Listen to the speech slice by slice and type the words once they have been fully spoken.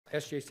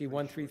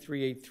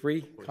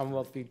SJC-13383,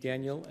 Commonwealth v.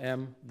 Daniel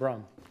M.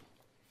 Brum.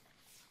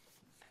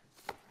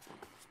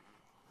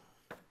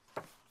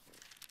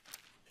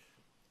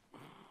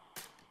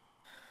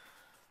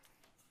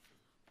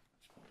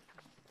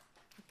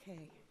 Okay.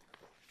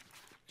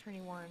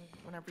 Attorney Warren,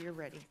 whenever you're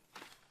ready.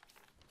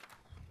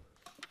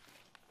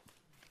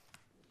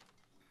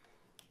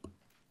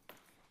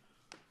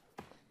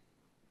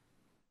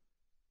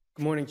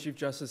 Good morning, Chief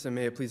Justice, and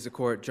may it please the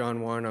Court.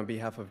 John Warren on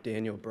behalf of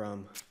Daniel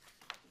Brum.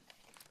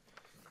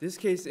 This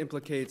case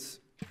implicates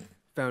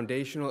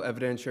foundational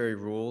evidentiary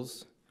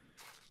rules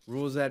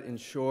that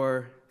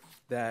ensure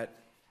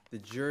that the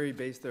jury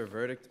based their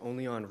verdict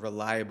only on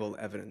reliable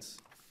evidence,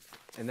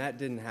 and that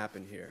didn't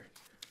happen here.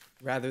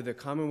 Rather, the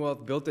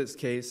Commonwealth built its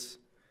case,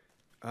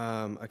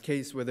 a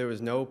case where there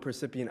was no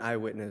percipient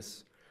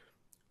eyewitness,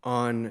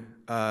 on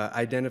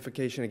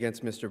identification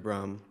against Mr.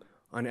 Brum,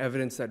 on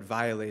evidence that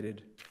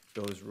violated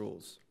those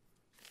rules.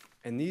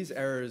 And these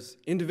errors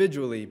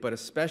individually, but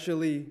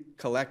especially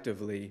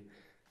collectively,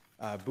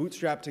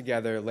 bootstrapped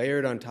together,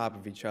 layered on top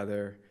of each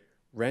other,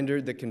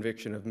 rendered the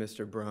conviction of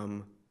Mr.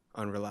 Brum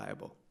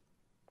unreliable.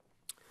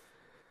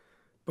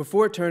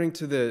 Before turning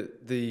to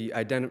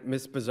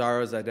Ms.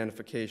 Bizarro's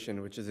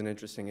identification, which is an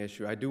interesting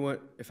issue, I do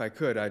want, if I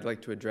could, I'd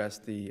like to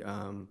address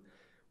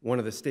one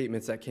of the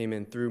statements that came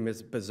in through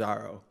Ms.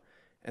 Bizarro.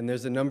 And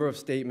there's a number of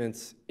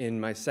statements in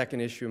my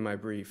second issue of my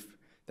brief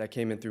that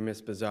came in through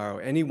Ms.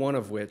 Bizarro, any one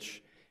of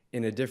which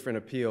in a different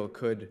appeal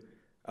could,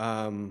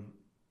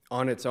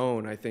 on its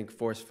own, I think,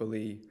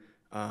 forcefully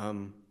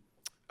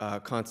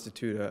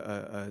constitute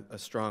a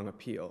strong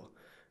appeal.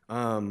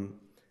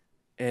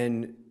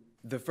 And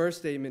the first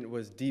statement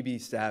was, DB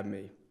stabbed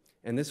me.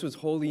 And this was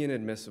wholly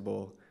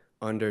inadmissible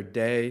under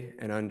Day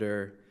and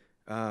under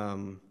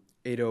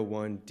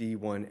 801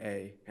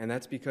 D1A. And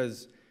that's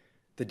because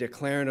the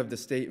declarant of the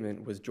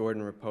statement was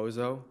Jordan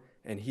Raposo,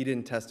 and he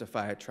didn't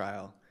testify at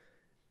trial.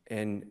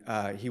 And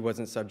he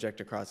wasn't subject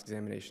to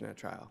cross-examination at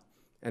trial.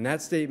 And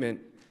that statement,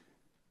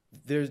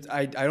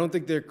 I don't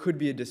think there could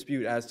be a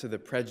dispute as to the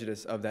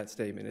prejudice of that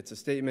statement. It's a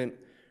statement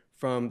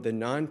from the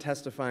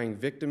non-testifying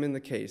victim in the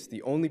case,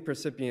 the only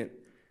percipient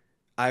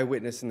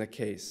eyewitness in the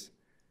case,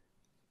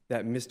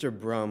 that Mr.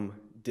 Brum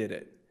did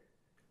it.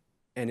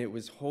 And it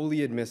was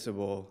wholly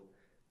admissible,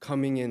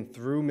 coming in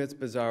through Ms.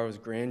 Bizarro's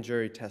grand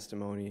jury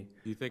testimony.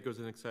 Do you think it was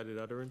an excited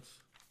utterance?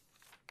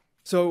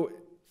 So,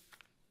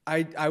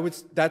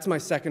 that's my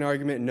second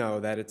argument, no,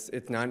 that it's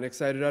not an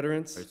excited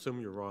utterance. I assume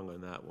you're wrong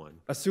on that one.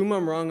 Assume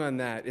I'm wrong on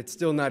that, it's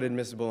still not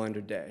admissible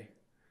under Day,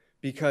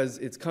 because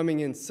it's coming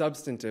in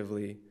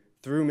substantively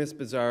through Ms.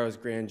 Bizarro's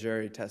grand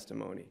jury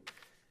testimony.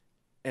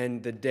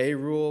 And the Day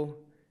rule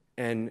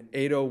and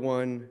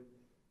 801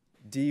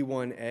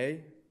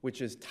 D1A,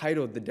 which is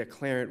titled the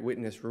declarant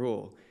witness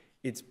rule,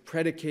 it's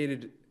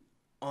predicated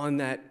on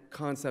that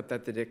concept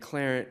that the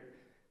declarant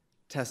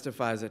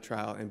testifies at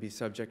trial and be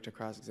subject to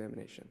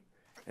cross-examination.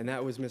 And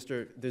that was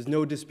there's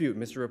no dispute,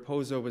 Mr.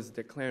 Raposo was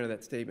the declarant of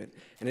that statement.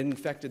 And it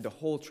infected the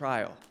whole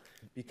trial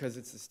because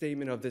it's a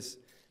statement of this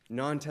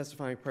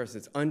non-testifying person.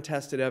 It's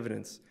untested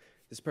evidence.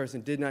 This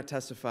person did not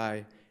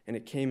testify, and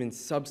it came in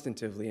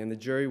substantively. And the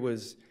jury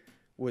was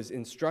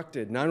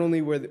instructed, not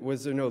only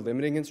was there no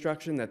limiting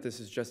instruction that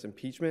this is just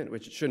impeachment,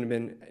 which it shouldn't have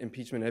been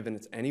impeachment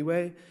evidence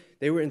anyway,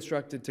 they were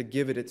instructed to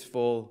give it its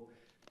full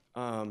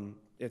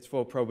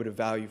probative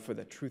value for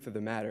the truth of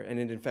the matter, and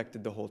it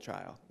infected the whole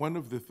trial. One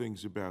of the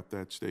things about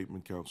that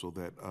statement, counsel,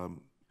 that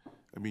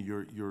I mean,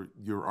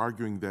 you're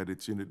arguing that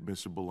it's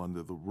inadmissible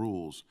under the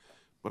rules,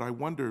 but I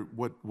wonder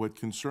what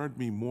concerned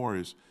me more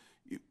is,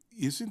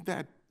 isn't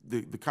that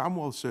the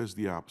Commonwealth says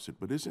the opposite,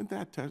 but isn't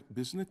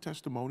it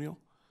testimonial?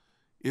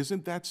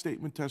 Isn't that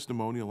statement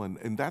testimonial?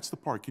 And that's the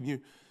part. Can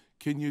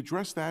you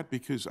address that?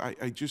 Because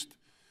I just,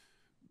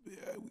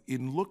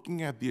 in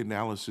looking at the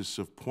analysis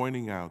of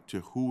pointing out to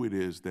who it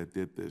is that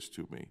did this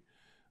to me,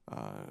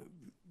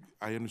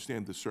 I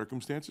understand the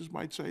circumstances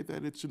might say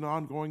that it's an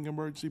ongoing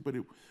emergency, but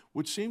it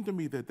would seem to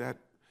me that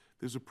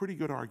there's a pretty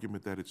good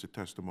argument that it's a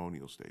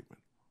testimonial statement.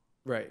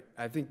 Right.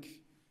 I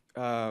think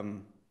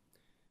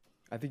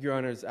Your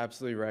Honor is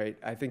absolutely right.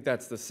 I think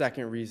that's the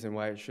second reason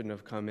why it shouldn't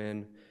have come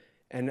in.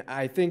 And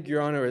I think Your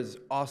Honor is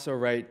also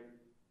right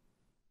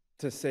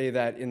to say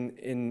that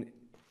in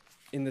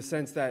the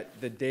sense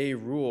that the Day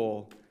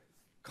rule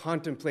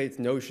contemplates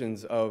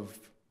notions of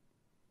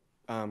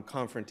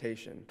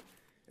confrontation.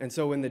 And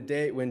so when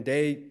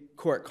Day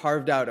court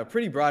carved out a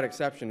pretty broad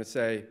exception to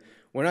say,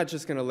 we're not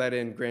just going to let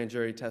in grand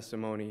jury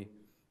testimony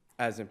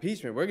as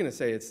impeachment, we're going to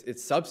say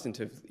it's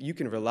substantive. You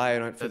can rely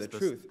on it for the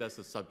truth. That's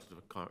the subject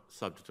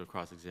of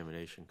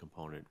cross-examination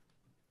component.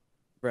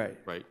 Right.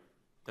 Right?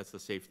 That's the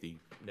safety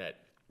net.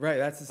 Right,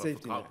 that's the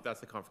safety net. That's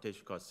the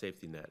confrontation cause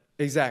safety net.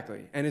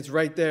 Exactly, and it's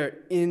right there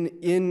in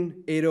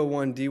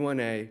 801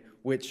 D1A,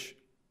 which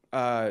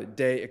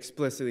Day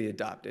explicitly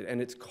adopted,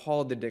 and it's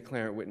called the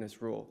declarant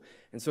witness rule.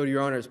 And so to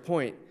Your Honor's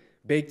point,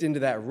 baked into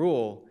that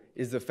rule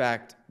is the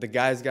fact the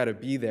guy's got to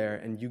be there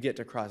and you get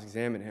to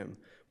cross-examine him.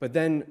 But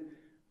then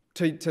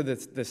to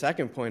the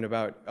second point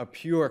about a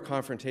pure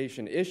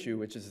confrontation issue,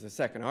 which is the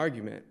second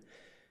argument,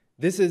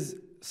 this is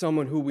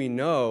someone who we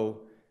know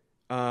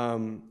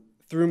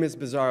through Ms.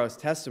 Bizarro's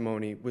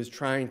testimony was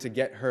trying to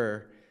get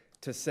her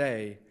to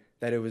say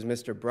that it was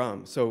Mr.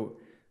 Brum. So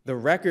the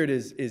record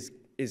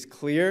is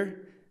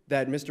clear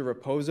that Mr.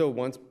 Raposo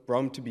wants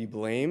Brum to be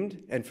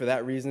blamed, and for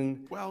that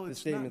reason, Well, the it's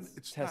statement's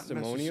not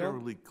testimonial.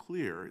 necessarily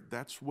clear.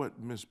 That's what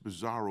Ms.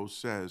 Bizarro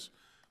says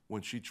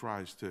when she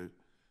tries to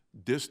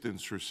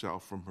distance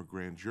herself from her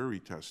grand jury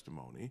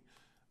testimony.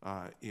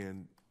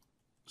 And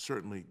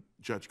certainly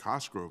Judge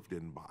Cosgrove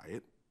didn't buy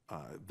it,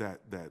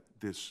 that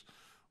this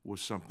was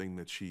something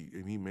that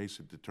and he makes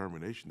a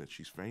determination that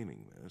she's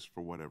feigning this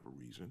for whatever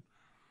reason.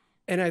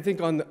 And I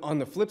think on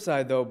the flip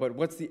side, though, but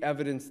what's the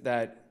evidence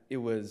that it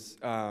was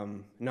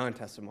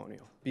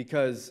non-testimonial?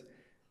 Because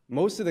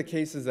most of the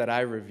cases that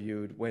I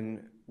reviewed,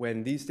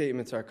 when these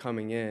statements are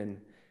coming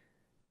in,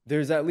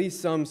 there's at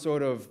least some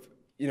sort of,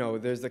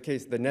 there's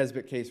the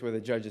Nesbitt case where the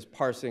judge is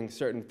parsing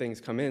certain things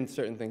come in,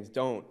 certain things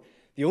don't.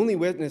 The only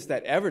witness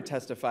that ever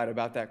testified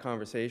about that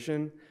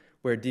conversation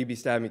where DB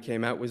stabbed me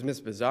came out was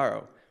Ms.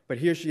 Bizarro. But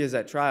here she is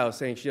at trial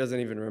saying she doesn't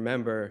even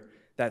remember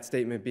that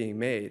statement being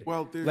made,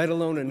 let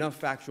alone enough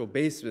factual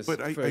basis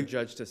for a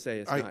judge to say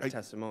it's not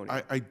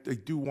testimonial. I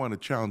do want to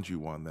challenge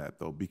you on that,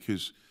 though,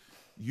 because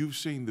you've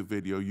seen the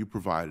video, you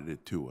provided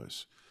it to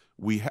us.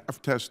 We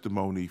have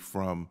testimony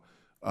from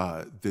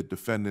the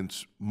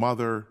defendant's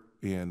mother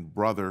and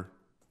brother,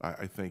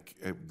 I think,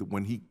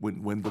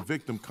 when the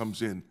victim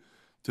comes in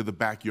to the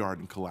backyard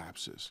and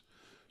collapses.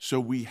 So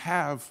we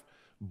have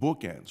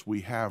bookends.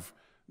 We have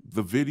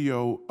the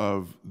video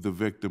of the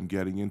victim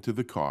getting into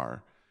the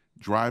car,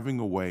 driving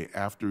away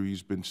after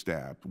he's been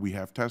stabbed. We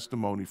have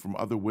testimony from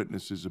other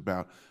witnesses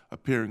about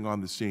appearing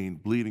on the scene,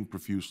 bleeding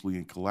profusely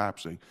and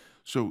collapsing.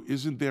 So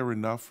isn't there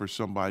enough for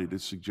somebody to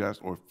suggest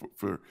or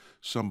for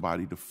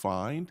somebody to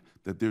find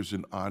that there's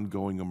an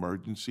ongoing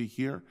emergency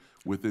here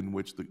within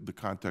which the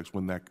context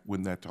when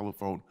that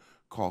telephone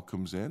call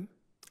comes in?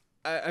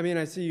 I mean,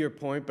 I see your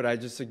point, but I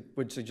just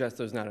would suggest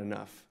there's not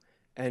enough.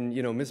 And,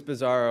 Ms.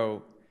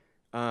 Bizarro,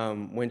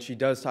 when she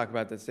does talk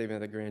about that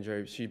statement at the grand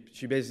jury, she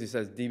basically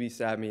says, DB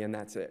stabbed me, and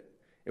that's it.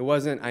 It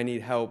wasn't, I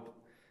need help,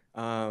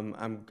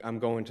 I'm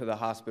going to the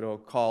hospital,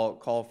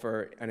 call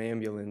for an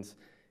ambulance.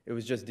 It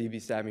was just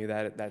DB stabbed me,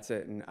 that's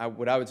it. And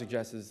what I would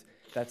suggest is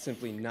that's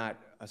simply not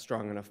a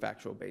strong enough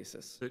factual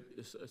basis. But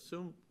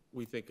assume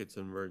we think it's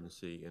an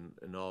emergency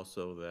and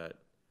also that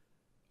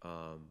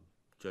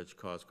Judge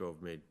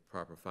Cosgrove made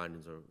proper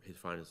findings, or his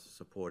findings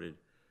supported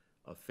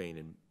a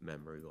feigning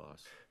memory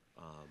loss.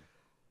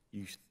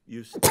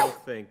 You still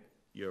think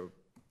your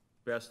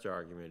best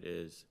argument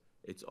is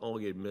it's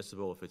only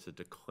admissible if it's a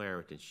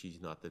declarant and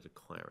she's not the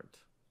declarant?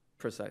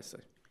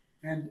 Precisely.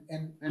 And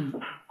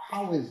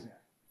how is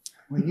that?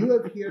 When you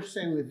have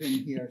hearsay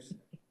within hearsay,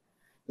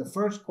 the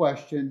first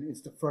question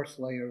is the first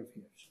layer of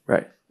hearsay.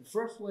 Right. The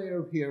first layer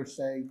of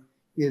hearsay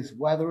is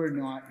whether or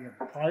not you have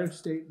a prior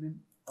statement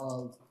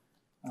of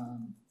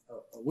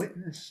a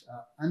witness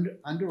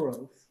under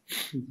oath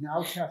who's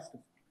now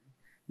testifying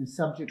and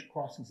subject to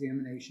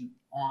cross-examination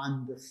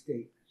on the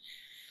statement.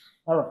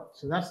 All right,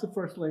 so that's the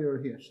first layer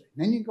of hearsay.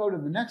 Then you go to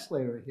the next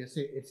layer of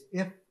hearsay.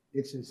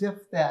 It's as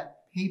if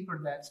that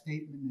paper that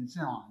statement is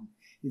on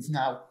is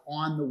now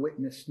on the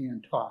witness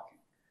stand talking.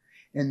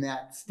 And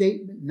that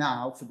statement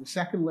now, for the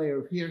second layer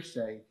of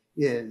hearsay,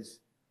 is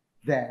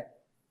that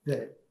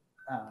the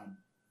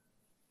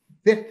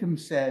victim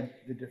said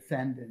the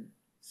defendant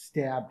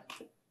stabbed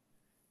him.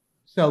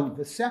 So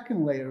the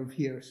second layer of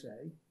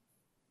hearsay,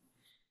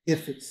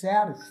 if it's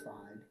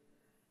satisfied,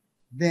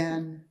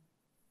 then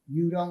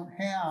you don't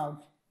have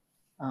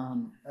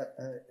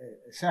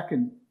a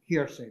second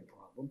hearsay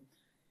problem.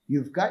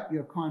 You've got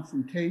your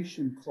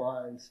confrontation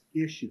clause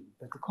issue,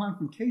 but the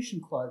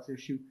confrontation clause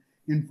issue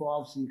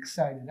involves the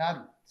excited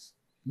utterance,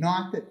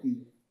 not that the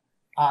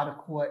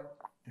out-of-court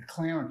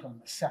declarant on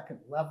the second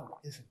level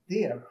isn't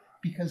there,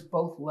 because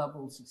both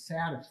levels are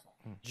satisfied.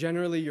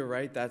 Generally, you're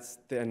right. That's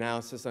the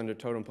analysis under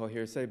totem pole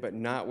hearsay, but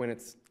not when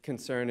it's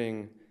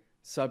concerning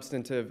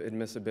substantive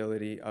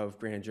admissibility of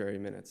grand jury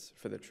minutes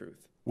for the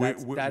truth.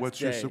 That's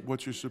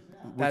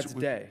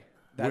day.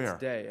 That's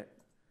day.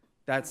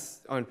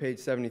 That's on page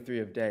 73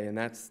 of day, and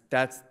that's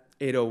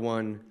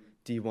 801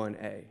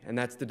 D1A, and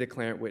that's the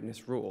declarant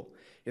witness rule.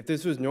 If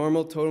this was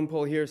normal totem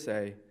pole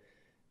hearsay,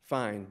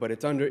 fine, but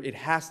it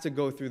has to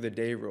go through the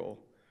day rule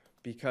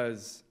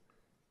because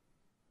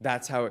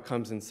that's how it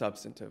comes in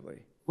substantively.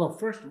 Well,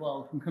 first of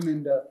all, it can come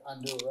under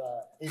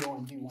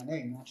 801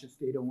 D1A, not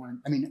just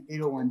 801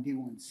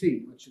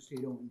 D1C, not just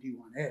 801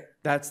 D1A.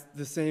 That's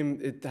the same,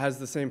 it has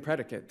the same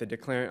predicate, the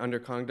declarant under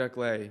conduct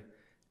lay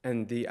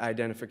and the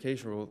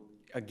identification rule.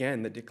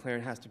 Again, the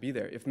declarant has to be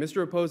there. If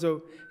Mr.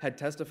 Raposo had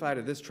testified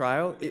at this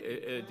trial,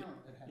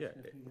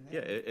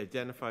 It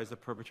identifies the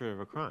perpetrator of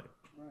a crime.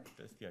 Right.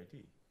 That's the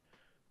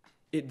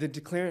ID. The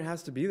declarant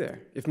has to be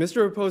there. If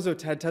Mr. Raposo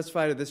had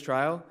testified at this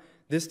trial,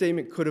 this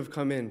statement could have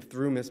come in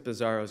through Ms.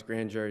 Bizarro's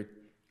grand jury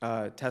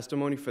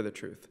testimony for the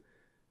truth,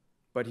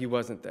 but he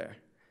wasn't there.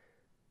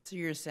 So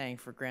you're saying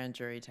for grand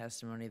jury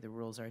testimony, the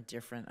rules are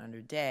different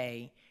under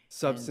day?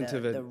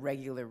 Substantive. And the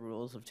regular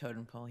rules of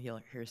totem pole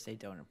hearsay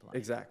don't apply?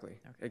 Exactly,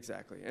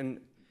 exactly. And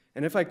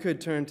if I could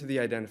turn to the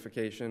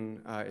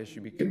identification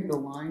issue, because Give me the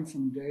line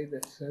from Day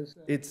that says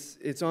that.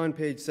 it's on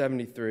page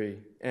 73,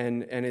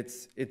 and it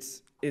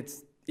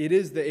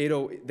is the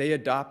 80, they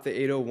adopt the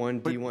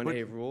 801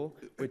 D1A rule,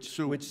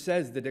 which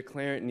says the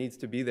declarant needs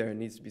to be there and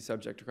needs to be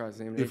subject to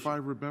cross-examination. If I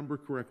remember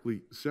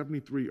correctly,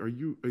 73,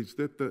 is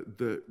that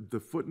the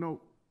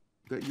footnote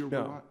that you're?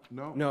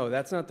 No? No,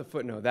 that's not the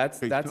footnote.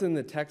 That's in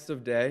the text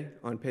of Day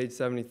on page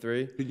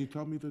 73. Can you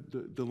tell me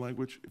the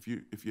language,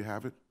 if you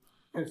have it?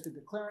 Because the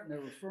declarant they're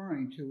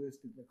referring to is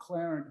the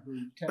declarant who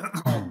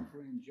testified in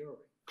grand jury.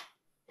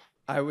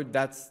 I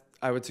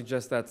would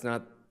suggest that's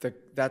not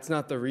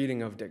the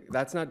reading of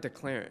that's not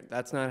declarant.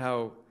 That's not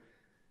how.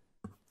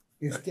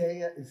 Is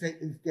Day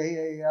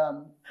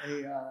a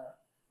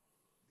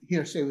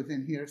hearsay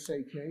within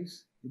hearsay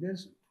case? It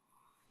isn't.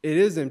 It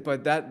isn't,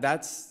 but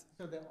that's.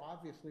 So they're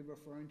obviously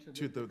referring to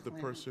The declarant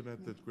person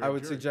at the grand I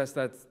would jury. suggest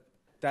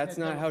that's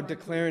not how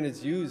declarant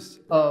is used.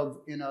 of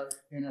in a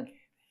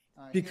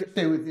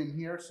hearsay within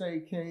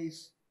hearsay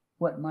case.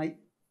 What might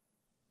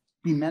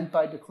be meant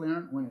by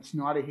declarant when it's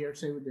not a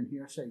hearsay within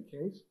hearsay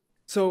case?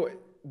 So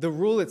the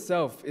rule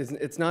itself it's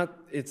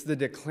the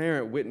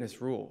declarant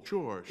witness rule.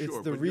 Sure. It's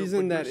the but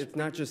reason you're that it's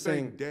not just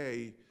saying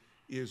Day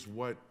is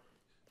what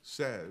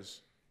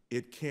says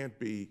it can't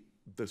be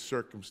the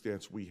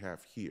circumstance we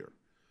have here.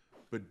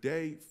 But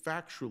Day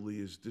factually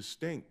is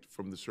distinct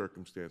from the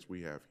circumstance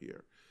we have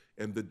here.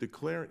 And the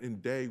declarant in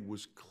Day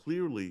was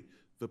clearly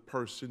the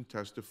person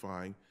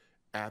testifying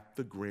at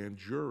the grand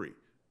jury.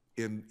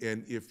 And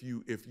if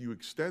you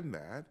extend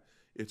that,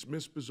 it's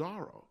Ms.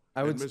 Bizzarro.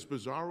 And Ms.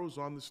 Bizzarro's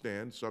on the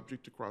stand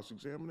subject to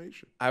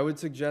cross-examination. I would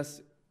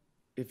suggest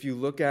if you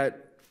look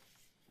at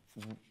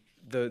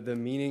the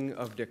meaning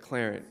of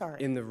declarant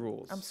in the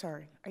rules. I'm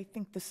sorry. I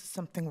think this is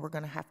something we're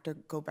going to have to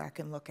go back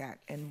and look at,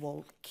 and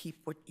we'll keep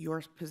what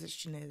your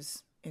position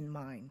is in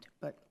mind.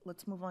 But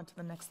let's move on to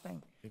the next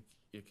thing.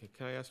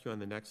 Can I ask you on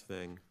the next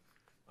thing?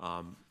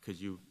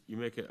 Because you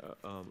make an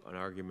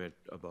argument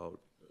about,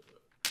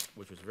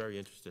 which was very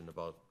interesting,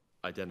 about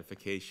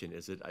identification.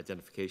 Is it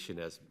identification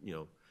as,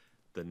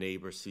 the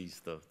neighbor sees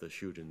the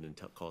shooting and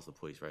calls the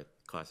police, right?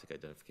 Classic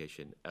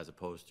identification, as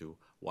opposed to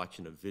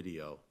watching a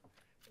video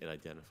and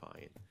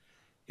identifying.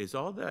 Is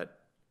all that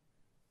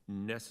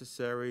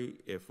necessary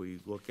if we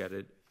look at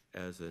it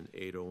as an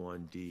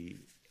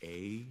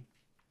 801D-A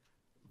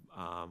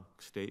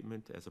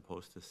statement as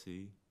opposed to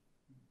C?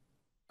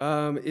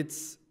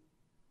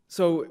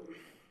 So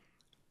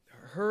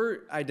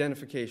her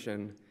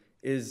identification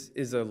is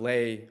it's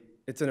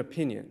an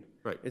opinion.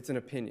 Right. It's an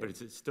opinion. But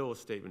it's still a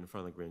statement in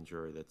front of the grand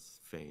jury that's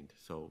feigned.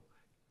 So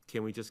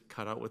can we just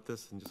cut out with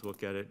this and just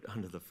look at it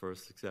under the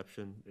first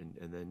exception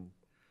and then?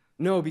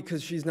 No,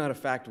 because she's not a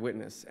fact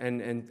witness,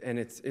 and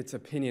it's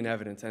opinion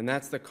evidence, and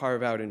that's the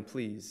carve out in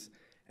pleas.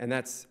 And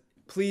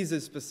pleas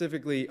is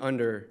specifically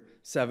under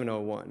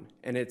 701.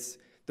 And it's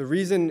the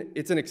reason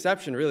it's an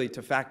exception really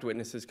to fact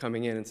witnesses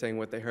coming in and saying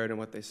what they heard and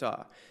what they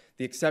saw.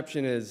 The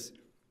exception is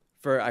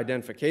for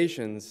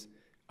identifications,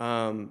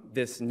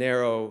 this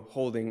narrow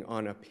holding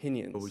on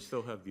opinions. But we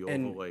still have the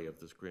overlay of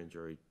this grand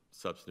jury,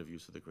 substantive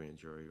use of the grand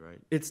jury, right?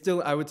 It's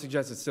still, I would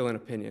suggest it's still an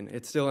opinion.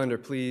 It's still under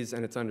pleas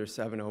and it's under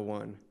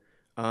 701.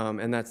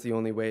 And that's the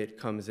only way it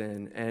comes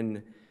in.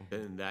 And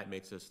that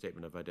makes a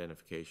statement of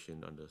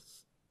identification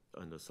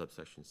under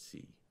subsection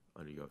C,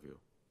 under your view.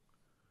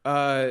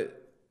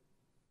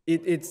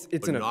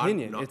 It's an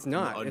opinion. I'm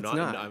sorry, It's I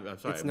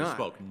not.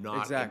 misspoke.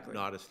 Exactly.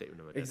 Not a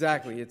statement of identification.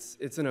 Exactly.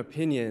 It's an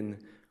opinion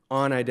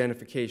on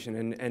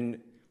identification. And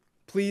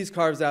pleas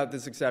carves out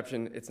this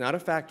exception. It's not a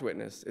fact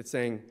witness. It's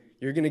saying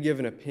you're going to give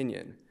an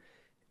opinion.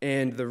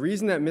 And the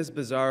reason that Ms.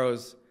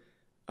 Bizzarro's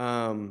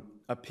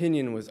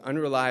opinion was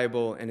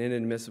unreliable and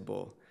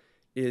inadmissible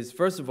is,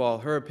 first of all,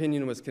 her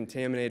opinion was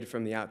contaminated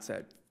from the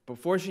outset.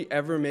 Before she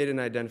ever made an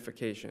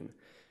identification,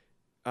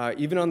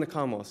 even on the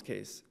Commonwealth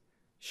case,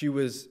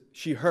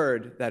 she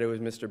heard that it was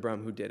Mr.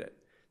 Brum who did it.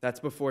 That's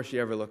before she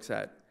ever looks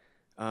at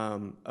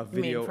a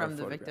video or from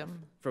the photograph.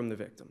 victim? From the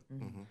victim.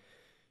 Mm-hmm.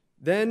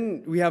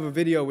 Then we have a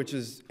video which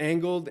is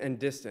angled and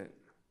distant,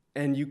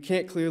 and you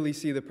can't clearly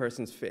see the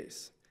person's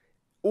face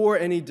or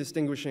any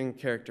distinguishing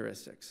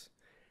characteristics.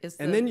 Is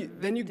And the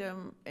then you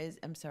victim,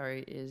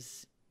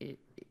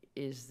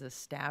 is the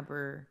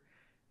stabber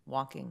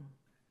walking?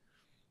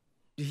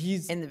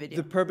 He's in the video?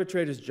 The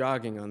perpetrator's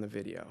jogging on the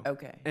video.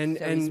 Okay, and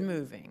he's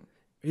moving.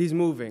 He's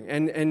moving,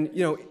 and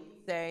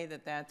Say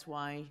that's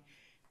why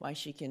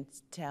she can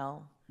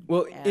tell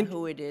well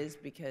who it is,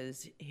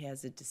 because he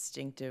has a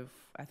distinctive.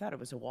 I thought it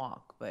was a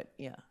walk, but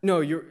yeah.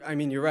 No, you're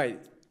right.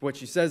 What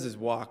she says is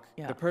walk.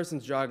 Yeah. The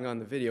person's jogging on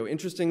the video.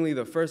 Interestingly,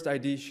 the first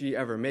ID she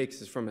ever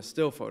makes is from a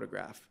still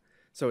photograph,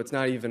 so it's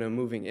not even a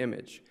moving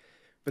image.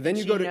 But then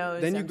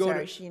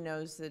she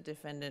knows the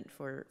defendant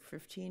for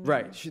 15 years.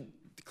 Right.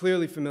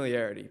 Clearly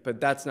familiarity, but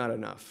that's not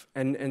enough.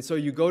 And so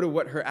you go to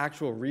what her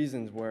actual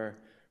reasons were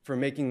for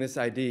making this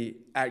ID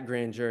at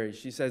grand jury.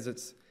 She says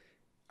it's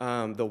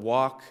the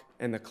walk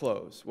and the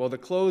clothes. Well, the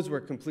clothes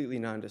were completely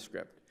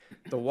nondescript.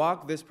 The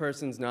walk, this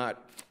person's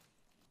not,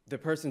 the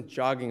person's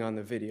jogging on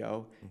the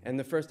video, and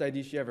the first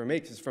ID she ever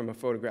makes is from a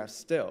photograph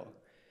still.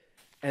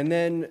 And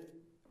then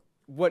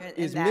what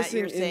is that missing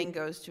you're saying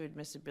goes to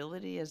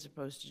admissibility as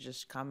opposed to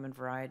just common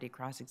variety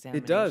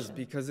cross-examination? It does,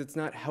 because it's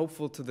not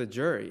helpful to the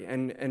jury.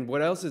 And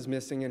what else is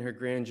missing in her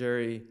grand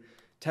jury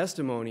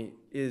testimony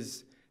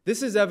is,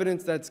 this is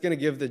evidence that's going to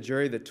give the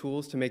jury the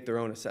tools to make their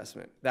own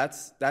assessment.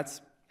 That's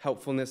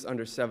helpfulness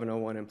under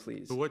 701 and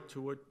pleas. To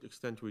what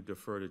extent do we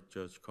defer to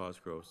Judge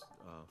Cosgrove's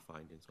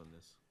findings on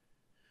this?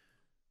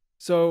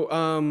 So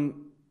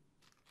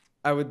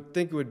I would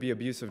think it would be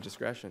abuse of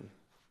discretion.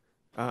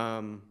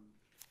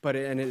 But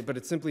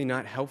it's simply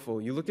not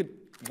helpful. You look at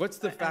what's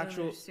the I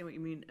factual. don't understand what you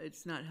mean.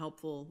 It's not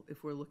helpful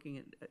if we're looking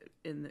at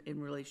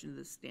in relation to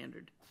this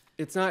standard.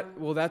 It's not,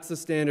 well, that's the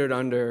standard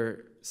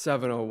under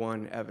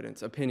 701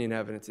 evidence, opinion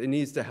evidence. It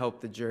needs to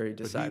help the jury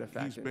decide a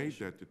fact. He's made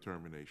that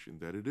determination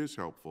that it is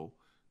helpful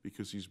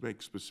because he's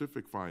made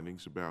specific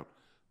findings about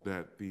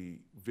that the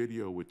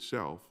video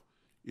itself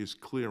is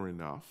clear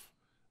enough,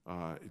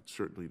 it's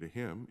certainly to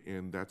him,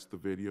 and that's the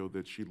video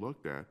that she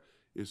looked at.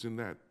 Isn't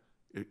that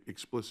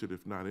explicit,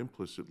 if not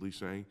implicitly,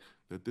 saying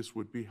that this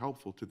would be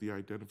helpful to the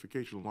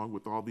identification along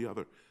with all the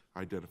other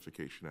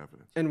identification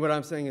evidence? And what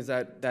I'm saying is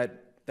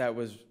that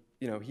was,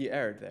 he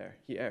erred there.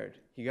 He erred.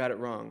 He got it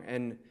wrong.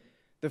 And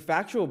the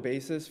factual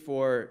basis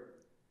for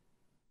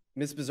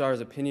Ms.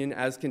 Bizarro's opinion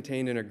as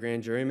contained in her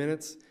grand jury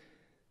minutes,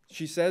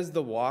 she says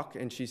the walk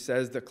and she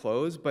says the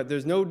clothes, but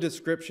there's no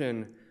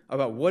description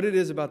about what it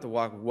is about the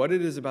walk, what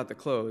it is about the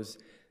clothes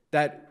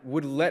that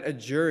would let a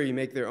jury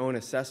make their own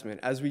assessment,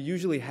 as we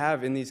usually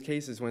have in these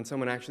cases when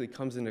someone actually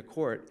comes into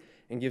court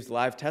and gives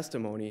live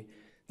testimony.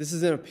 This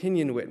is an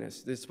opinion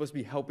witness. This is supposed to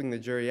be helping the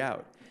jury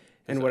out.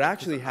 And what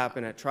actually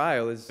happened at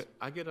trial is...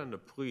 I get on the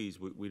pleas.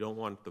 We don't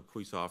want the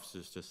police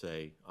officers to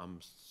say, I'm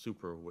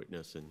super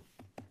witness and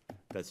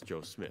that's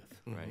Joe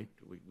Smith, right?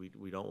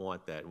 We don't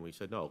want that. And we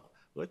said, no,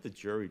 let the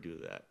jury do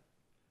that.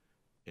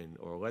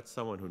 Or let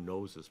someone who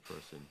knows this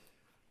person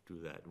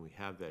do that. And we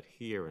have that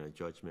here, and a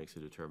judge makes a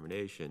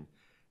determination.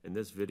 And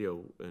this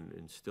video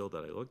and still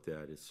that I looked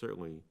at is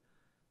certainly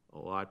a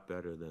lot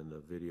better than the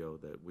video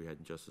that we had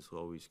in Justice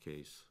Lowy's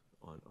case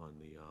on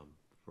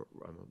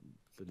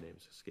the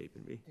name's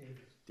escaping me.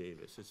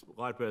 Davis. It's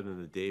a lot better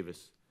than the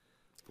Davis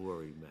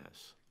blurry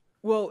mess.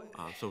 Well,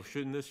 so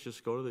shouldn't this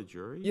just go to the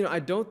jury? I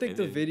don't think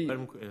the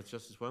video... And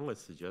Justice Wendlandt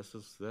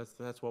suggests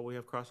that's what we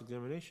have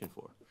cross-examination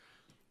for.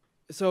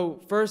 So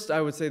first,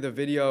 I would say the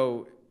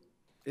video,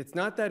 it's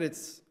not that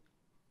it's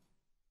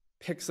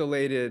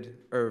pixelated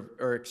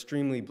or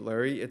extremely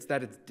blurry. It's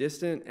that it's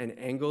distant and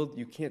angled.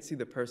 You can't see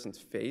the person's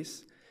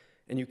face,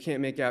 and you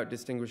can't make out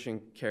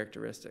distinguishing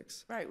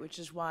characteristics. Right, which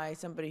is why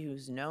somebody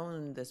who's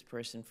known this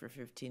person for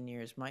 15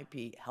 years might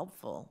be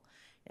helpful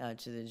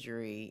to the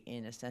jury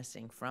in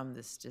assessing from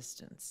this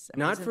distance.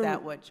 Isn't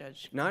that what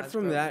Judge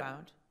Cosgrove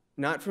found?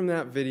 Not from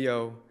that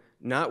video,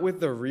 not with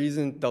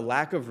the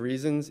lack of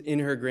reasons in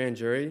her grand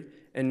jury,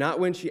 and not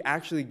when she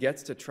actually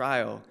gets to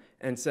trial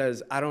and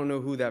says, I don't know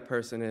who that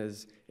person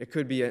is. It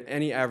could be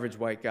any average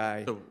white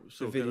guy.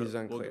 So the video's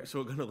unclear.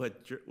 So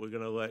we're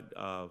gonna let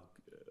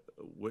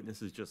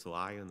witnesses just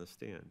lie on the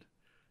stand,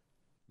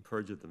 and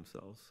perjure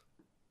themselves.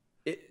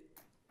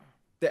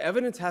 The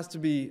evidence has to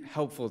be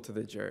helpful to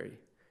the jury,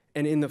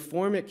 and in the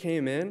form it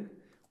came in,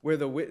 where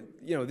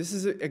this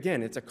is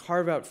again, it's a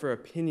carve out for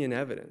opinion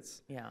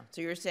evidence. Yeah. So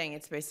you're saying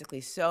it's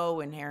basically so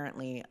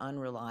inherently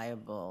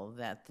unreliable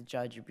that the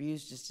judge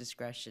abused his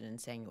discretion in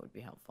saying it would be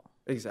helpful.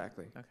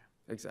 Exactly. Okay.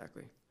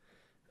 Exactly.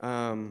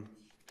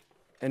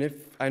 And if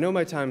I know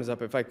my time is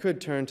up, if I could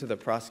turn to the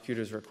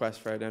prosecutor's request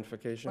for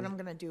identification. What I'm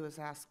going to do is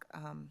ask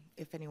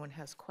if anyone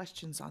has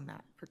questions on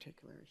that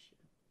particular issue.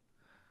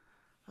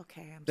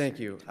 Okay. Thank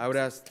you. I would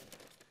ask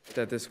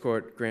that this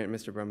court grant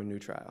Mr. Brum a new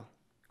trial.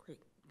 Great.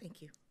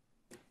 Thank you.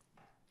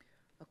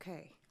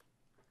 Okay.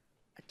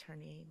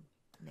 Attorney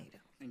Nato.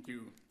 Thank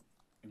you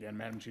again,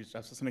 Madam Chief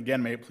Justice. And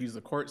again, may it please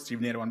the court,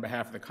 Steve Nato on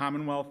behalf of the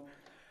Commonwealth.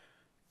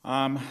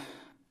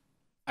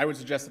 I would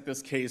suggest that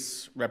this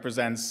case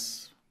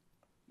represents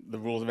the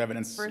rules of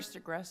evidence. First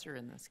aggressor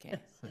in this case.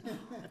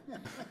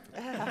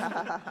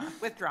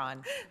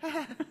 Withdrawn.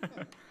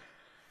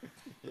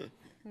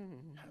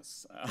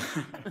 Yes.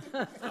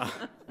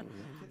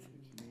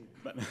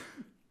 But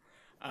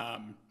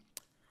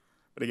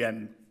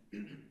again,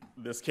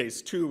 this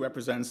case too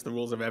represents the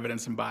rules of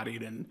evidence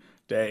embodied in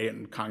Day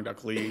and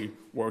Conduct Lee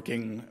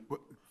working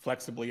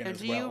flexibly and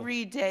as well. Do you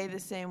read Day the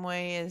same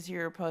way as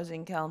your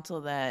opposing counsel,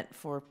 that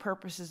for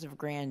purposes of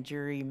grand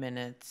jury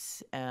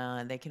minutes,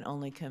 they can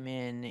only come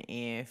in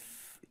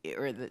if,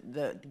 or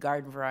the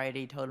garden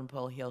variety totem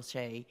pole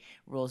hearsay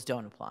rules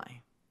don't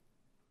apply?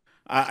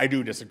 I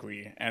do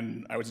disagree,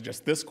 and I would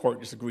suggest this court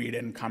disagreed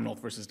in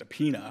Commonwealth versus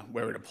DePina,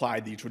 where it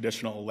applied the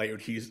traditional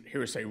layered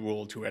hearsay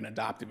rule to an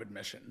adoptive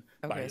admission.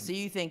 Okay, so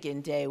you think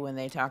in Day, when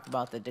they talk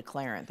about the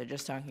declarant, they're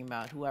just talking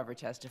about whoever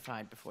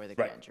testified before the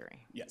grand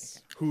jury?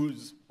 Yes. Okay.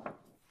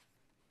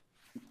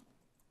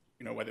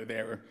 whether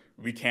they're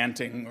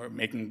recanting or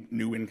making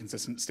new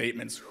inconsistent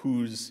statements,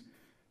 whose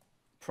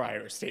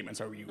prior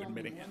statements are you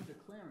admitting There's in? only one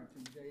declarant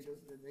in data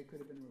that they could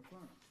have been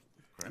referring.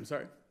 I'm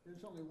sorry?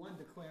 There's only one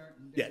declarant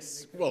in data Yes,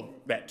 they could have well, been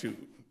referring. that too,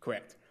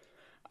 correct.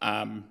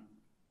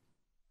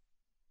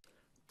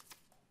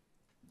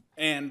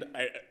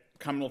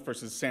 Commonwealth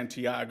versus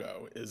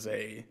Santiago is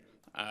a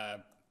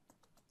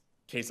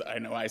case I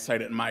know I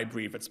cite it in my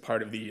brief. It's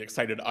part of the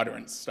excited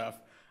utterance stuff,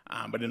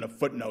 but in a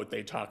footnote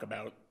they talk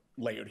about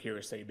layered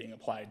hearsay being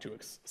applied to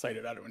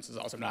excited utterances,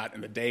 also not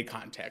in the day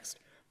context,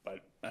 but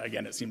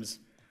again, it seems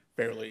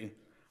fairly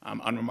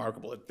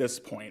unremarkable at this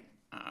point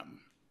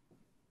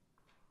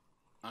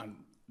on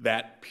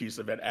that piece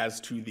of it. As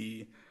to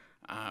the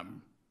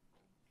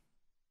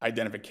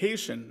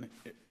identification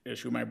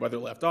issue my brother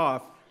left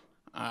off,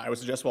 I would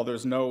suggest while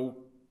there's no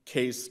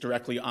case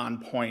directly on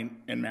point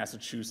in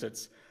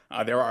Massachusetts,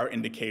 there are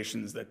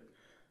indications that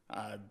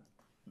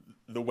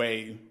the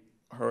way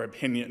her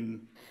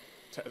opinion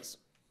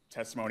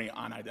testimony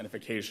on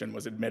identification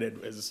was admitted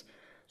is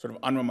sort of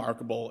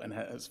unremarkable and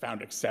has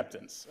found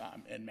acceptance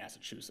in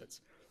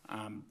Massachusetts.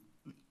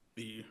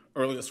 The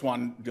earliest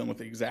one dealing with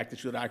the exact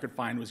issue that I could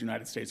find was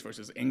United States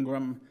versus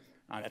Ingram.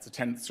 That's a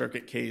 10th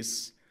Circuit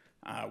case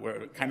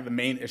where kind of the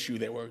main issue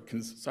they were,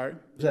 sorry?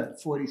 Was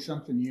that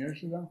 40-something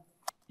years ago?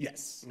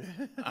 Yes.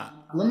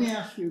 Let me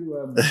ask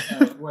you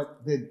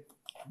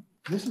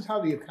this is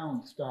how the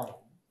account started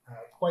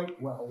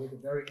quite well with a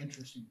very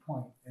interesting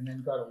point and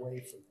then got away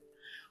from it,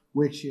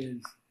 which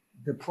is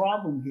the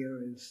problem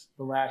here is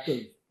the lack of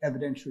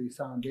evidentiary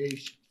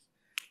foundations,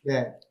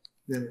 that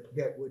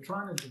we're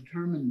trying to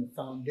determine the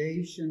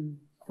foundation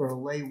for a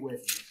lay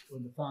witness or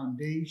the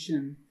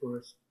foundation for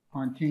a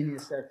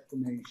spontaneous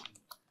exclamation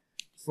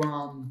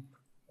from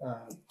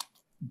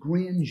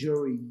grand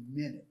jury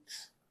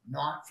minutes,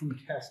 not from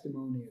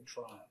testimony at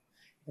trial,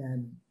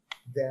 and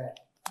that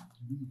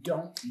we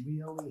don't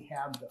really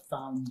have the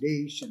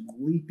foundation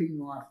leaping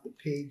off the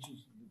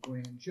pages of the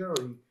grand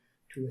jury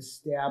to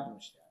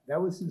establish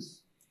that.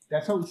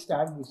 That's how he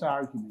started this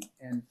argument,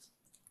 and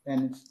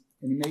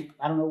he made,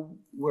 I don't know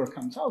where it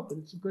comes out, but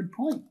it's a good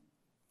point.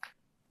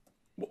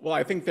 Well,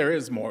 I think there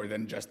is more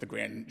than just the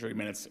grand jury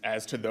minutes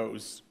as to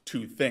those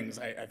two things.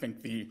 I think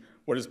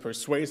what is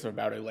persuasive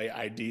about a lay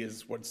ID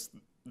is what's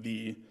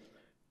the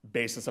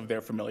basis of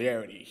their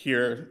familiarity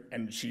here,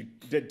 and she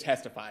did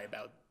testify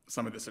about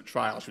some of this at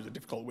trial. She was a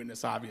difficult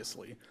witness,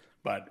 obviously,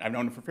 but I've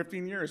known him for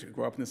 15 years. We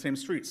grew up in the same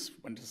streets,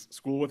 went to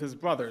school with his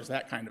brothers,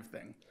 that kind of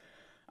thing.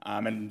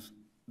 And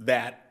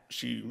that,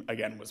 she,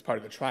 again, was part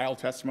of the trial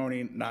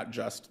testimony, not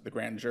just the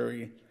grand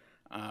jury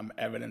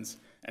evidence.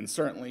 And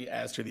certainly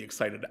as to the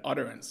excited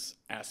utterance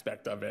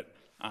aspect of it,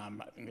 I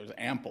think there's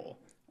ample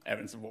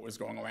evidence of what was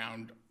going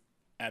around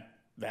at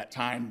that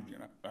time.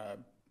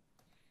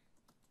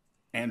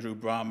 Andrew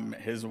Brum,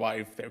 his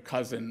wife, their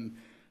cousin,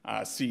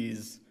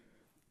 sees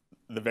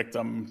the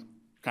victim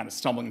kind of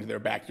stumbling into their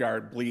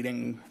backyard,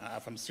 bleeding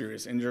from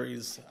serious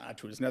injuries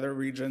to his nether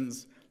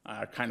regions,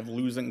 kind of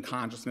losing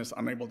consciousness,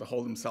 unable to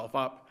hold himself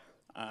up.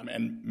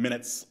 And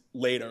minutes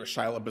later,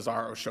 Shyla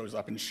Bizarro shows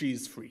up and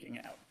she's freaking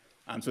out.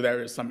 So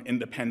there is some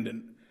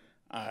independent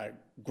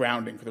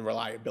grounding for the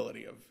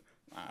reliability of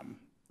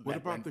What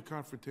about the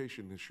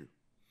confrontation issue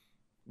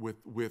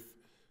with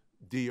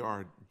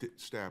DR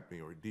stabbed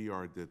me or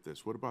DR did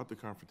this? What about the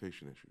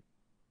confrontation issue?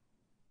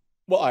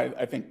 Well,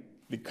 I think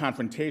the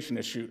confrontation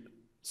issue,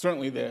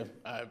 certainly the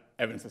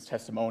evidence is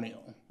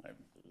testimonial,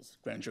 it's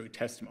grand jury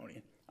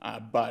testimony,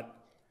 but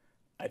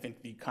I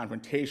think the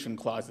confrontation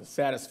clause is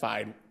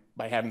satisfied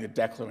by having the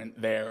declarant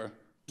there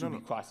to be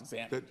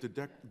cross-examined.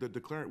 The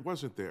declarant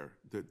wasn't there.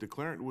 The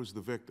declarant was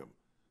the victim,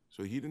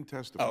 so he didn't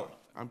testify. Oh.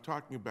 I'm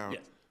talking about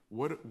Yes.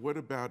 what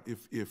about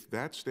if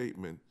that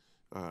statement,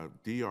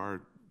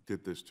 DR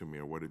did this to me,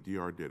 or what a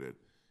DR did it,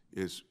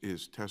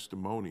 is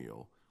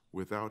testimonial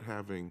without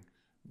having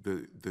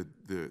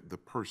the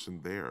person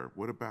there.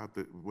 What about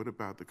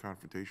the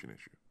confrontation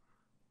issue?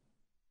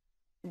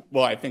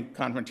 Well, I think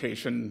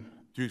confrontation,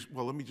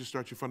 Well, let me just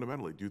start you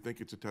fundamentally. Do you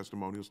think it's a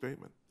testimonial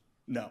statement?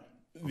 no.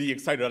 The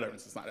excited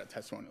utterance is not a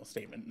testimonial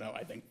statement, no.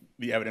 I think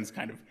the evidence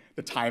kind of,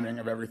 the timing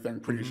of everything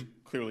pretty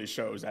clearly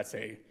shows that's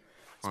a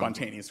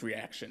spontaneous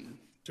reaction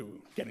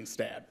to getting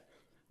stabbed.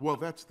 Well,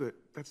 that's the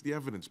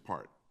evidence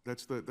part.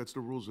 That's the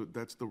rules.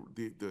 That's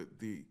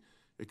the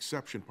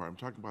exception part. I'm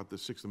talking about the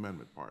Sixth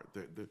Amendment part,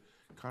 the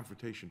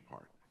confrontation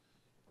part.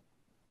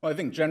 Well, I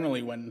think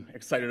generally when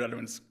excited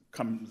utterance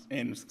comes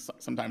in,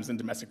 sometimes in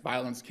domestic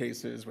violence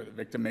cases where the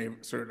victim may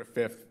assert a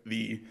fifth,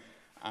 the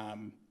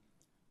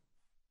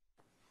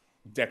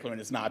declarant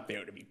is not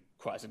there to be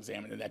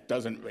cross-examined, and that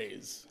doesn't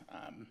raise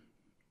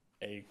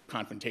a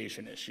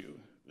confrontation issue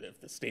if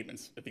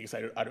the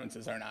excited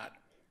utterances are not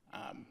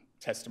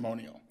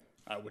testimonial,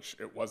 which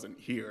it wasn't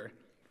here.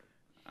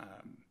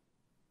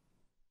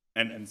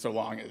 And so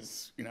long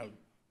as,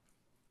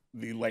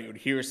 the layered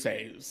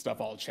hearsay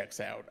stuff all checks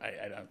out,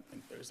 I don't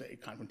think there's a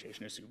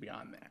confrontation issue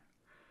beyond that.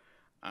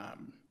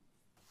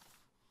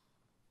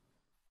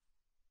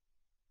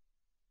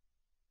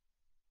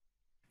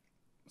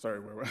 Sorry,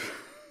 where were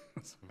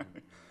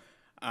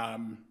I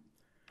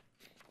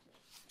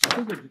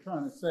think what you're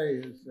trying to say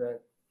is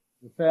that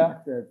the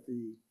fact that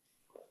the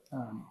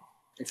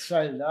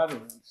excited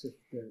utterance, if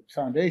the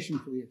foundation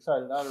for the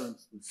excited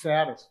utterance was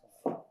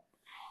satisfied,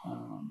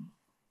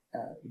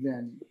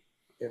 then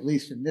at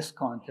least in this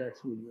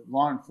context, with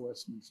law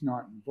enforcement's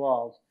not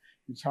involved,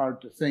 it's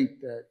hard to think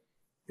that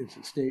it's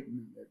a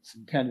statement that's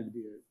intended to be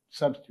a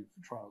substitute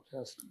for trial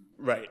testimony.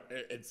 Right.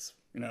 It's,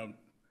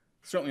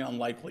 certainly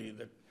unlikely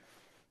that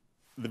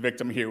the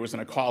victim here was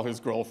going to call his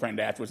girlfriend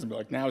afterwards and be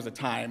like, now is the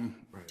time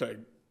to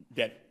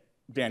get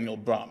Daniel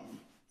Brum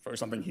for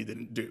something he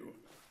didn't do.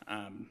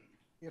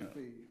 If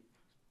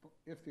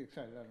the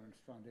excited utterance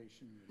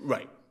foundation is...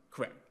 Right,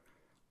 correct.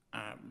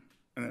 And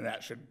then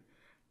that should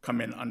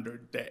come in under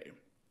day.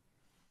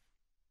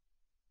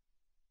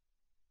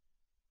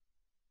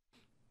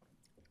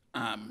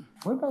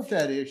 What about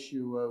that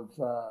issue of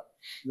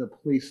the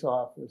police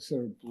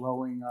officer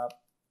blowing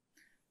up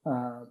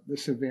the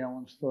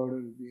surveillance photo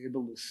to be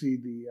able to see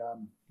the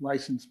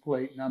license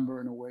plate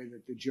number in a way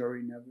that the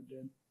jury never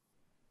did?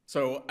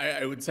 So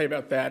I would say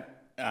about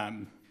that,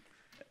 it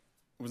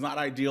was not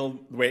ideal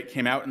the way it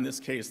came out in this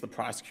case. The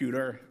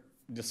prosecutor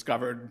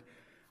discovered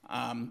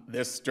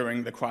this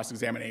during the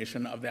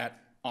cross-examination of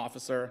that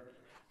officer.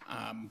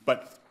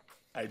 But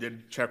I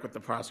did check with the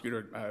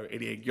prosecutor,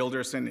 ADA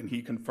Gilderson, and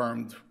he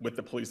confirmed with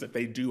the police that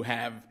they do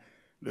have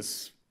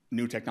this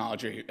new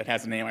technology. It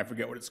has a name, I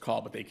forget what it's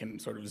called, but they can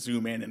sort of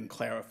zoom in and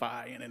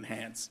clarify and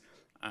enhance.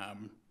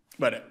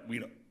 But we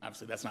don't,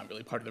 obviously that's not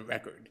really part of the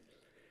record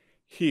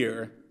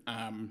here.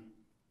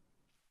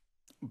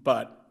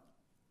 But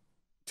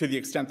to the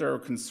extent there are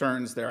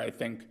concerns there, I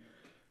think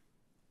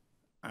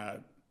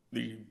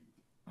the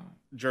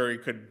jury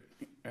could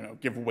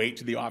give weight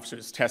to the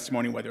officer's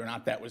testimony, whether or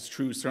not that was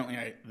true.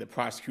 Certainly the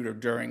prosecutor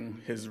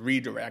during his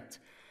redirect,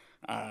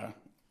 I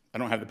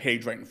don't have the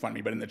page right in front of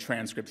me, but in the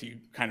transcript he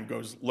kind of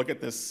goes, look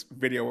at this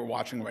video we're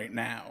watching right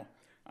now.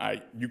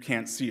 You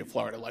can't see a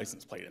Florida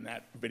license plate in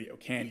that video,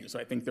 can you? So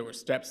I think there were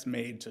steps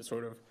made to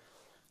sort of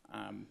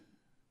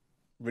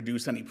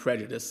reduce any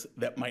prejudice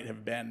that might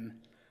have been.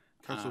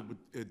 Counsel,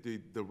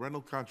 the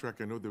rental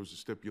contract, I know there was a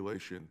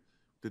stipulation.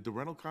 Did the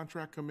rental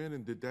contract come in,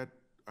 and did that,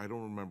 I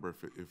don't remember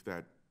if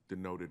that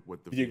denoted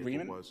what the vehicle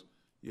agreement was.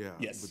 Yeah.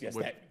 Yes, yes,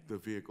 what the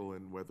vehicle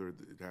and whether it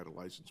had a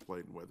license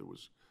plate and whether it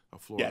was a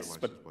Florida license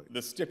plate. Yes, but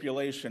the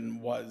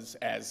stipulation was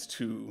as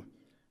to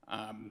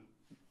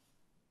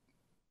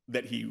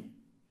that he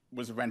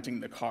was renting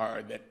the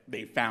car that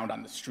they found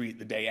on the street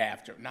the day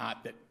after,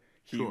 not that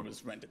he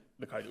was rented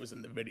the car that was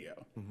in the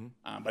video.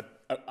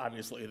 But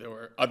obviously there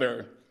were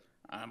other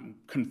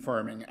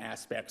confirming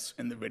aspects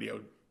in the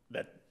video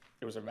that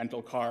there was a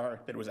rental car,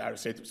 that it was out of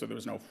state, so there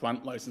was no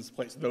front license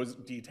plate. So those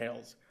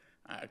details,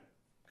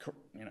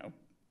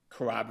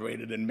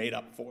 corroborated and made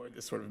up for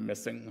this sort of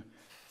missing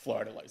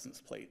Florida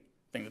license plate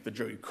thing that the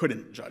jury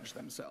couldn't judge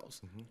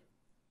themselves.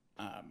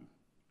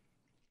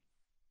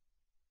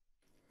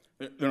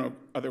 There are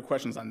other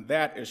questions on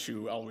that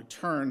issue. I'll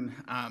return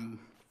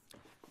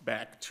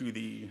back to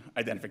the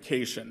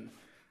identification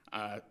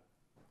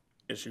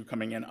issue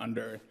coming in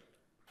under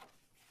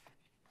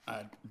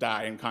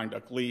Dye and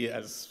Conduct Lee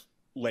as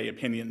lay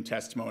opinion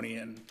testimony.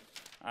 And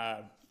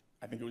I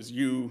think it was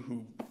you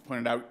who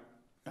pointed out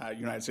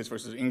United States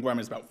versus Ingram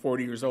is about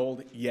 40 years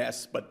old.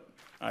 Yes, but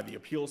the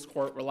appeals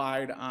court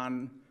relied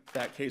on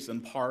that case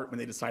in part when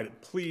they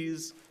decided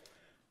pleas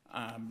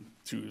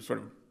to sort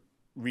of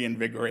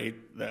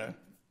reinvigorate the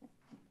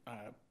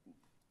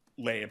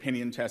lay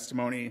opinion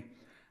testimony.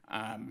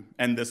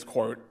 And this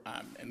court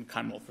in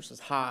Commonwealth versus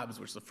Hobbs,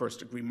 which is a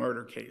first-degree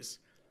murder case,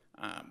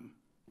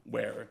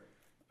 where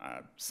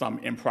some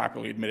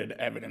improperly admitted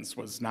evidence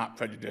was not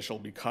prejudicial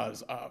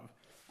because of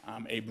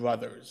a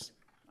brother's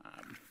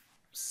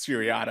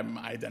seriatim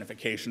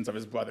identifications of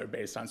his brother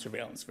based on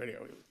surveillance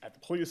video at the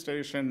police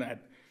station,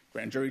 at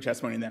grand jury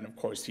testimony, and then, of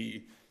course,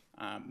 he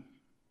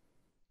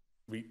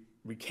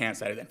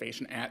recants that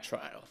identification at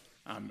trial.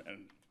 And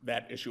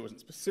that issue wasn't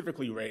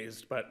specifically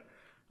raised, but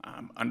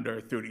under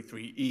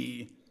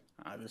 33E,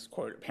 this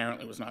court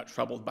apparently was not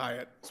troubled by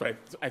it. So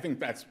I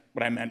think that's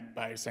what I meant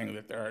by saying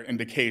that there are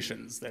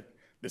indications that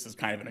this is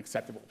kind of an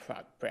acceptable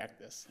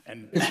practice.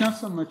 And it's not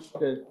so much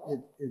that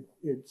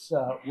it's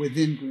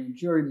within grand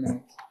jury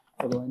minutes,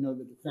 although I know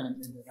the defendant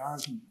made that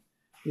argument.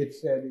 It's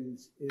that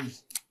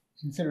is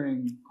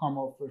considering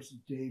Commonwealth versus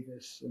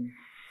Davis, and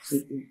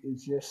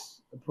is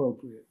this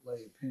appropriate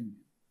lay opinion?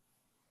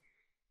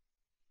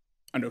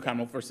 Under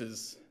Commonwealth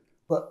versus?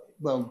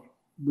 Well,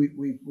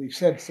 we've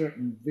said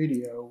certain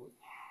video,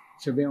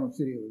 surveillance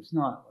video is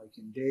not, like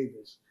in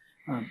Davis.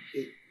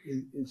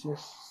 Is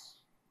this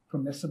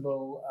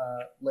permissible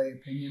lay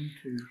opinion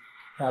to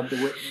have the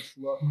witness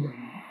look and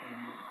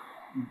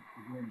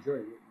the grand jury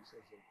witness,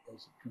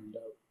 as it turned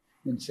out,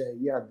 and say,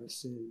 yeah,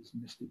 this is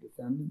Mr.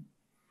 Defendant?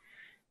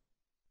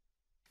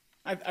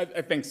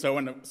 I think so,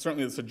 and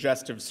certainly the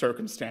suggestive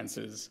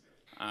circumstances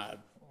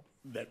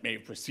that may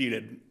have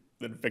preceded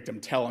the victim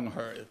telling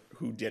her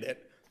who did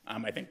it,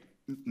 I think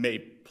may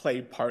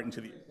play part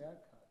into the...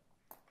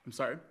 I'm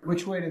sorry?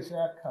 Which way does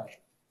that cut?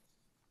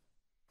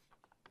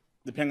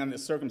 Depending on the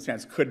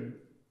circumstance, could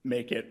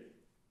make it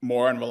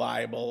more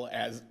unreliable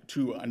as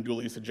too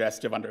unduly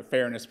suggestive under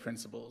fairness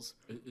principles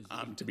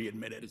to be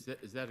admitted.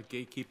 Is that a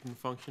gatekeeping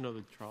function of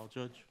the trial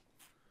judge?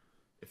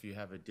 If you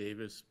have a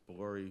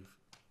Davis-Bory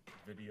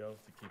video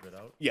to keep it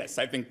out? Yes,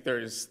 I think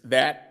there's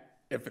that.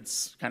 If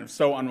it's kind of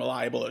so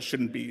unreliable, it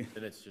shouldn't be.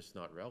 Then it's just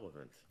not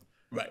relevant.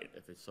 Right.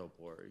 If it's so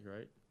boring,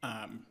 right?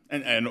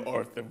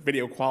 Or if the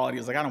video quality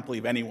is like, I don't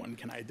believe anyone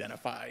can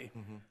identify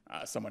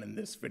someone in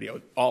this video,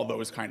 all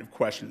those kind of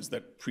questions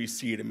that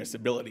precede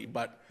admissibility.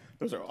 But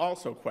those are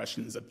also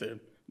questions that the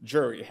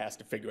jury has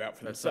to figure out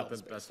for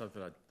themselves. That's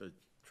something that the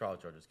trial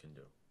judges can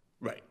do.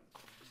 Right.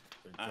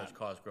 Judge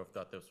Cosgrove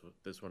thought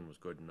this one was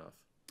good enough.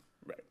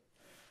 Right.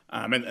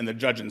 And the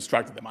judge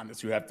instructed them on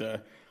this. You have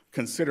to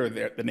consider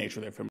the nature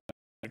of their familiarity,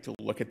 to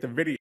look at the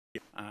video.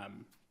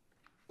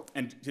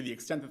 And to the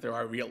extent that there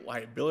are real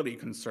liability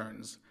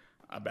concerns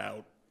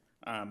about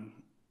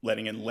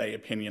letting in lay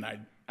opinion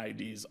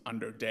IDs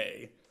under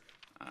day,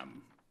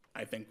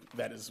 I think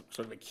that is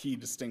sort of a key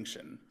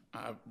distinction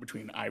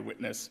between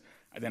eyewitness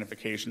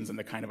identifications and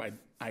the kind of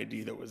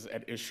ID that was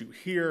at issue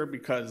here,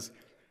 because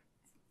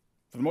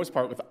for the most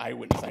part with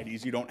eyewitness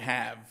IDs, you don't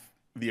have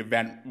the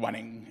event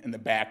running in the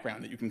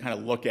background that you can kind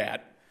of look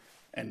at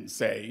and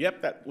say,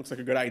 yep, that looks like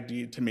a good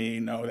ID to me.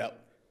 No, that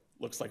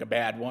looks like a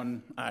bad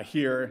one.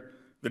 Here,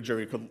 the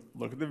jury could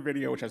look at the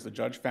video, which as the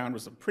judge found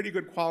was of pretty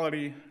good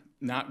quality,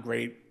 not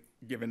great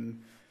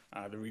given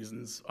the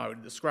reasons I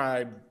would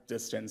describe,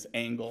 distance,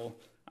 angle,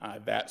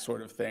 that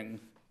sort of thing.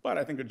 But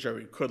I think a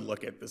jury could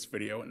look at this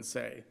video and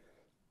say,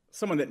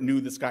 someone that knew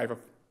this guy for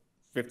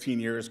 15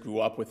 years, grew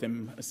up with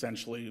him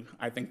essentially,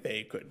 I think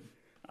they could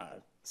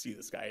see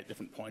this guy at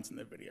different points in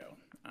the video.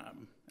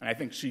 And I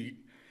think she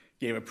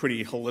gave a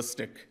pretty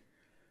holistic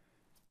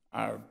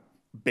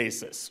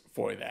basis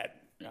for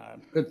that.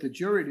 But the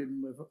jury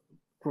didn't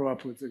grow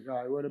up with the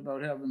guy. What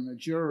about having the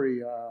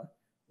jury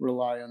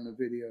rely on the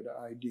video to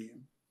ID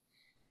him?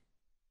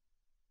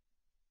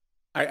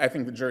 I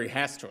think the jury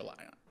has to rely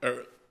on,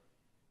 or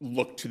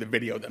look to the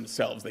video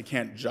themselves. They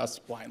can't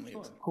just blindly.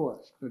 Of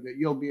course, but that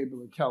you'll be able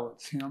to tell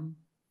it's him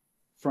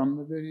from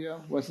the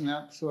video. Wasn't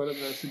that sort of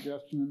a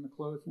suggestion in the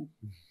closing?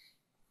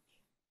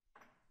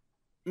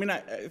 I mean, I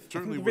think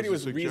Certainly the video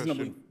was was a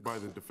reasonably. suggestion by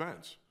the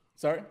defense.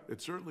 Sorry?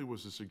 It certainly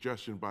was a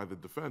suggestion by the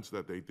defense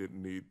that they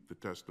didn't need the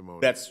testimony.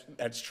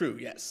 That's true,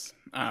 yes.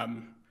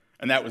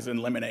 And that was in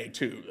limine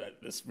too.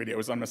 That this video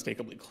is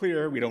unmistakably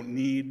clear. We don't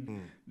need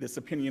this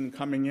opinion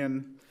coming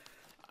in.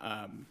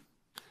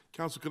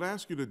 Counsel, could I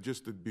ask you to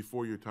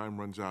before your time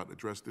runs out,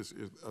 address this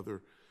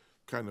other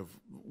kind of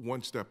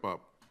one step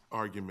up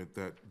argument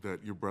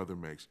that your brother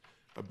makes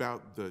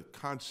about the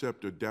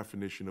concept or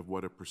definition of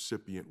what a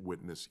percipient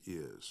witness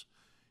is,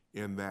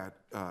 and that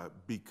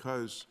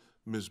because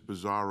Ms.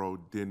 Bizzarro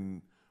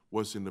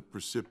wasn't a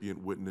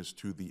percipient witness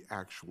to the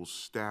actual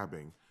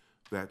stabbing,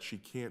 that she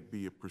can't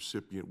be a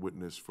percipient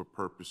witness for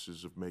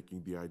purposes of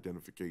making the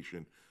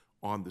identification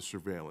on the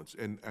surveillance.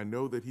 And I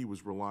know that he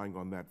was relying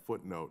on that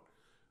footnote.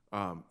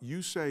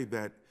 You say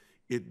that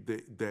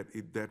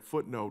that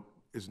footnote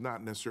is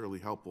not necessarily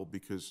helpful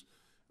because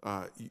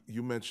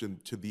you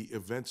mentioned to the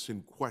events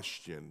in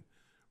question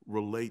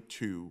relate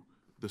to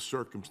the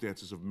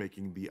circumstances of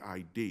making the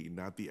ID,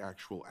 not the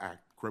actual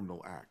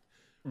criminal act.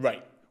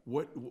 Right.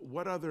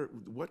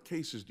 What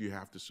cases do you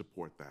have to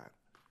support that?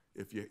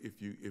 If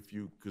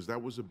you because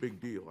that was a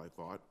big deal, I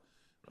thought,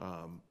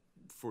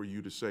 for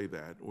you to say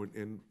that,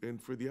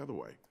 and for the other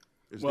way.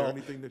 Is there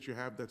anything that you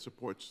have that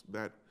supports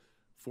that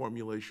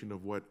formulation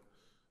of what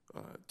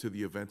to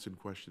the events in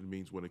question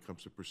means when it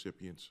comes to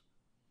percipients?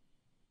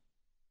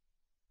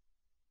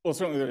 Well,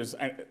 certainly there's,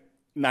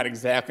 not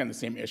exactly on the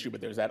same issue,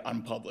 but there's that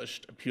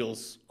unpublished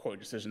appeals court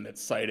decision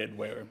that's cited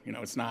where,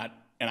 it's not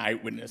an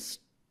eyewitness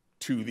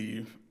to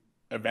the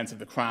events of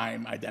the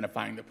crime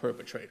identifying the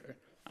perpetrator.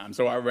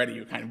 So already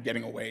you're kind of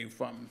getting away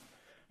from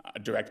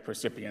direct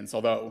percipients,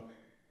 although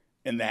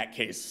in that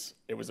case,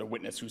 it was a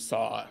witness who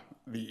saw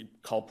the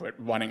culprit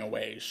running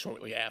away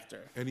shortly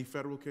after. Any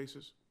federal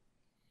cases?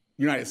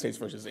 United States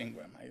versus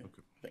Ingram, I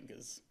think,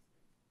 is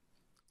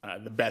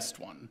the best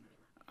one.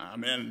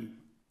 And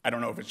I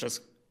don't know if it's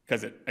just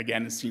because it,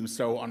 again, seems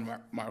so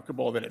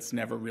unremarkable that it's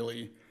never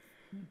really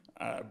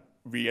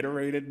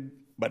reiterated,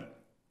 but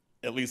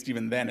at least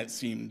even then it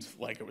seemed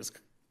like it was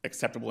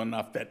acceptable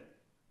enough that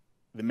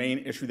the main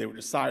issue they were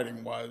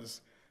deciding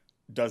was,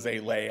 does a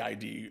lay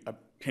ID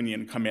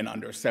opinion come in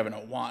under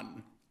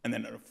 701? And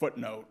then in a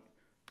footnote,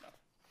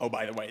 oh,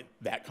 by the way,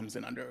 that comes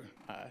in under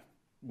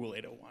Rule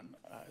 801,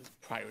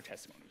 prior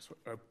testimonies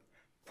or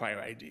prior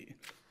ID.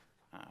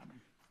 Are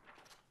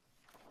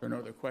there no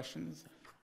other questions?